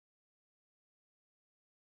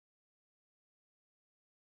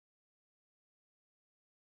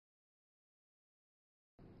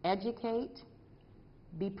educate,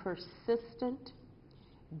 be persistent,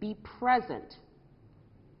 be present.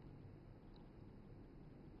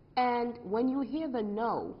 And when you hear the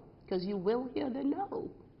no, because you will hear the no,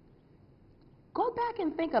 go back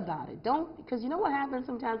and think about it. Don't, because you know what happens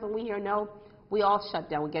sometimes when we hear no? We all shut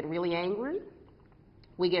down. We get really angry.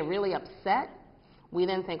 We get really upset. We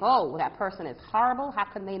then think, oh, that person is horrible. How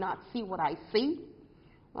can they not see what I see?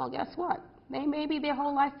 Well, guess what? Maybe their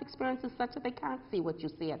whole life experience is such that they can't see what you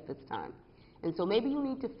see at this time. And so maybe you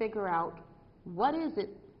need to figure out what is it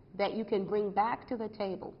that you can bring back to the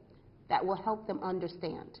table that will help them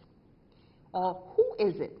understand. Or who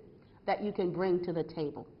is it that you can bring to the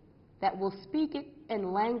table that will speak it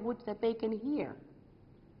in language that they can hear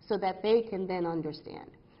so that they can then understand,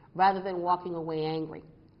 rather than walking away angry.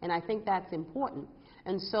 And I think that's important.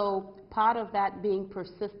 And so part of that being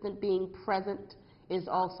persistent, being present, is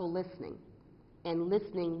also listening, and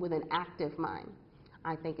listening with an active mind,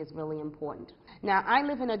 I think, is really important. Now, I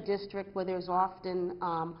live in a district where there's often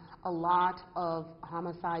a lot of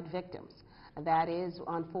homicide victims. That is,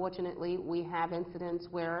 unfortunately, we have incidents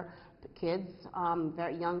where kids,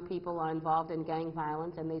 very young people, are involved in gang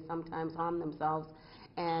violence, and they sometimes harm themselves.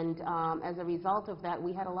 And as a result of that,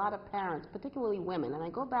 we had a lot of parents, particularly women. And I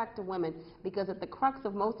go back to women because at the crux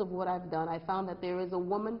of most of what I've done, I found that there is a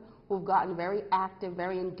woman who've gotten very active,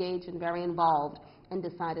 very engaged, and very involved, and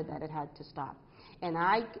decided that it had to stop. And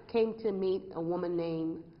I came to meet a woman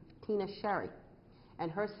named Tina Sherry,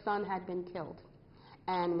 and her son had been killed.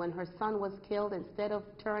 And when her son was killed, instead of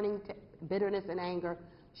turning to bitterness and anger,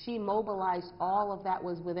 she mobilized all of that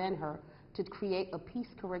was within her to create a peace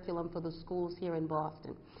curriculum for the schools here in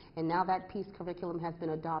Boston. And now that peace curriculum has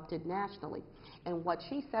been adopted nationally. And what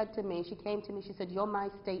she said to me, she came to me, she said, "You're my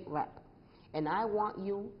state rep, and I want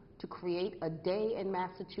you to create a day in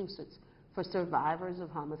Massachusetts for survivors of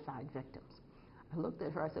homicide victims." I looked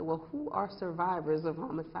at her, I said, "Well, who are survivors of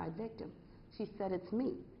homicide victims?" She said, "It's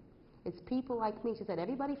me. It's people like me." She said,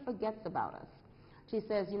 "Everybody forgets about us." She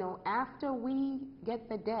says, "You know, after we get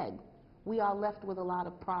the dead, we are left with a lot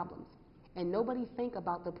of problems, and nobody think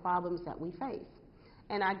about the problems that we face."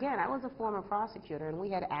 And again, I was a former prosecutor, and we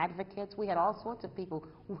had advocates, we had all sorts of people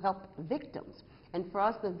who helped victims. And for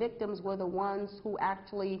us, the victims were the ones who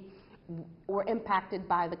actually were impacted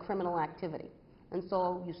by the criminal activity. And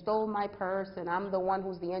so you stole my purse, and I'm the one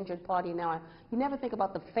who's the injured party now. You never think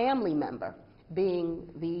about the family member being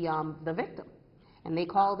the victim. And they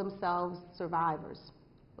call themselves survivors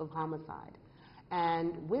of homicide.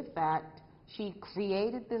 And with that, she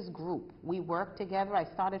created this group. We worked together. I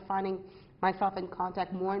started finding myself in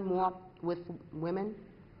contact more and more with women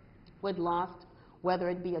who had lost, whether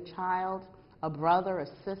it be a child, a brother, a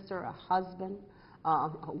sister, a husband,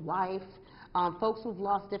 a wife, folks who've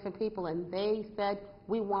lost different people, and they said,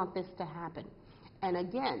 "We want this to happen." And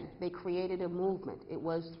again, they created a movement. It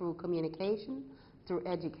was through communication, through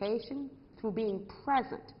education, through being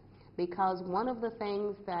present. Because one of the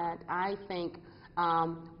things that I think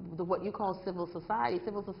what you call civil society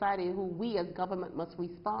is who we as government must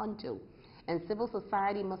respond to. And civil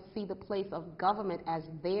society must see the place of government as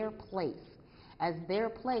their place,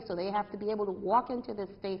 so they have to be able to walk into the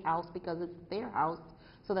state house because it's their house,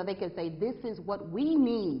 so that they can say, "This is what we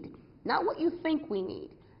need," not what you think we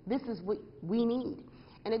need. This is what we need.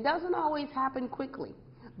 And it doesn't always happen quickly,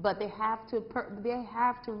 but they have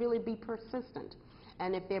to really be persistent.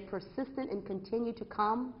 And if they're persistent and continue to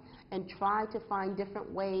come and try to find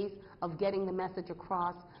different ways of getting the message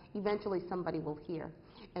across, eventually somebody will hear.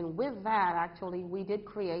 And with that, actually, we did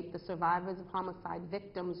create the Survivors of Homicide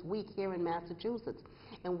Victims Week here in Massachusetts.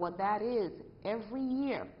 And what that is, every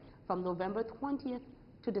year from November 20th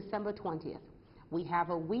to December 20th, we have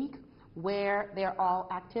a week where there are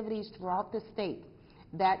activities throughout the state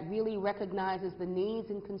that really recognizes the needs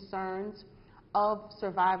and concerns of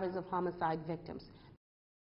survivors of homicide victims.